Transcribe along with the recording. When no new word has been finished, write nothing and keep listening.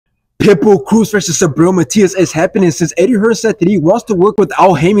Pitbull Cruz versus Subriel Matias is happening since Eddie Hearn said that he wants to work with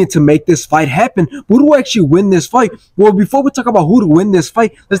Al Heyman to make this fight happen. Who do actually win this fight? Well, before we talk about who to win this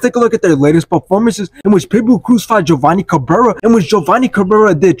fight, let's take a look at their latest performances in which Pitbull Cruz fought Giovanni Cabrera, in which Giovanni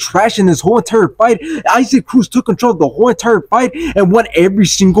Cabrera did trash in his whole entire fight. Isaac Cruz took control of the whole entire fight and won every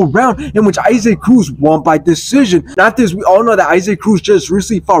single round, in which Isaac Cruz won by decision. Now, after this, we all know that Isaac Cruz just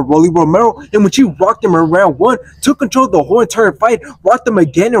recently fought Rolly Romero, in which he rocked him in round 1, took control of the whole entire fight, rocked him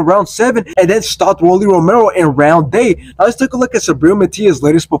again in round 7, and then stopped Rolly Romero in round 8. Now let's take a look at Subriel Matias'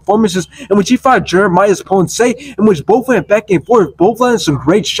 latest performances, in which he fought Jeremiah Ponce, in which both went back and forth, both landed some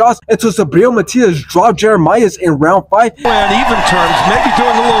great shots until Subriel Matias dropped Jeremiah in round 5. On even terms, maybe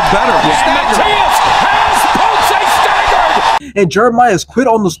doing a little better. Matias has Ponce staggered! And Jeremiah quit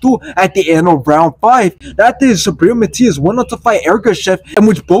on the stool at the end of round 5. That day, Subriel Matias went on to fight Ergashev, in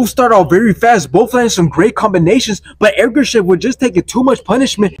which both started out very fast, both landed some great combinations, but Ergashev was just taking too much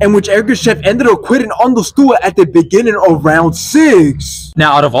punishment, in which Ergashev ended up quitting on the stool at the beginning of round 6.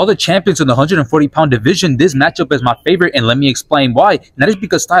 Now, out of all the champions in the 140-pound division, this matchup is my favorite, and let me explain why. And that is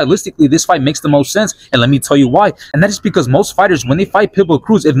because stylistically, this fight makes the most sense, and let me tell you why. And that is because most fighters, when they fight Pitbull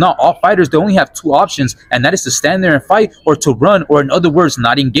Cruz, if not all fighters, they only have 2 options, and that is to stand there and fight, or to run, or in other words,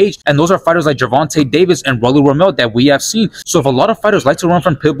 not engage. And those are fighters like Gervonta Davis and Rolly Romero that we have seen. So if a lot of fighters like to run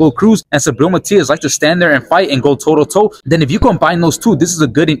from Pitbull Cruz and Subriel Matias like to stand there and fight and go toe-to-toe, then if you combine those two, this is a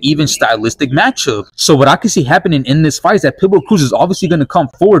good and even stylistic matchup. So what I can see happening in this fight is that Pitbull Cruz is obviously going to come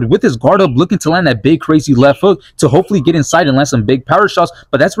forward with his guard up, looking to land that big crazy left hook to hopefully get inside and land some big power shots.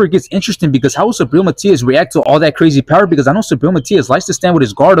 But that's where it gets interesting, because how will Subriel Matias react to all that crazy power? Because I know Subriel Matias likes to stand with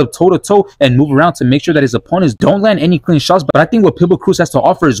his guard up toe-to-toe and move around to make sure that his opponents don't land any clean shots. But I think what Pitbull Cruz has to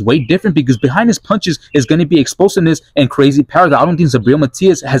offer is way different, because behind his punches is going to be explosiveness and crazy power that I don't think Subriel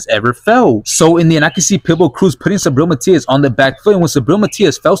Matias has ever felt. So in the end, I can see Pitbull Cruz putting Subriel Matias on the back foot, and when Subriel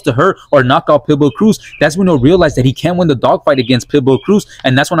Matias fails to hurt or knock out Pitbull Cruz, that's when he'll realize that he can't win the dogfight against Pitbull Cruz,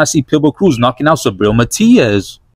 and that's when I see Pitbull Cruz knocking out Subriel Matias.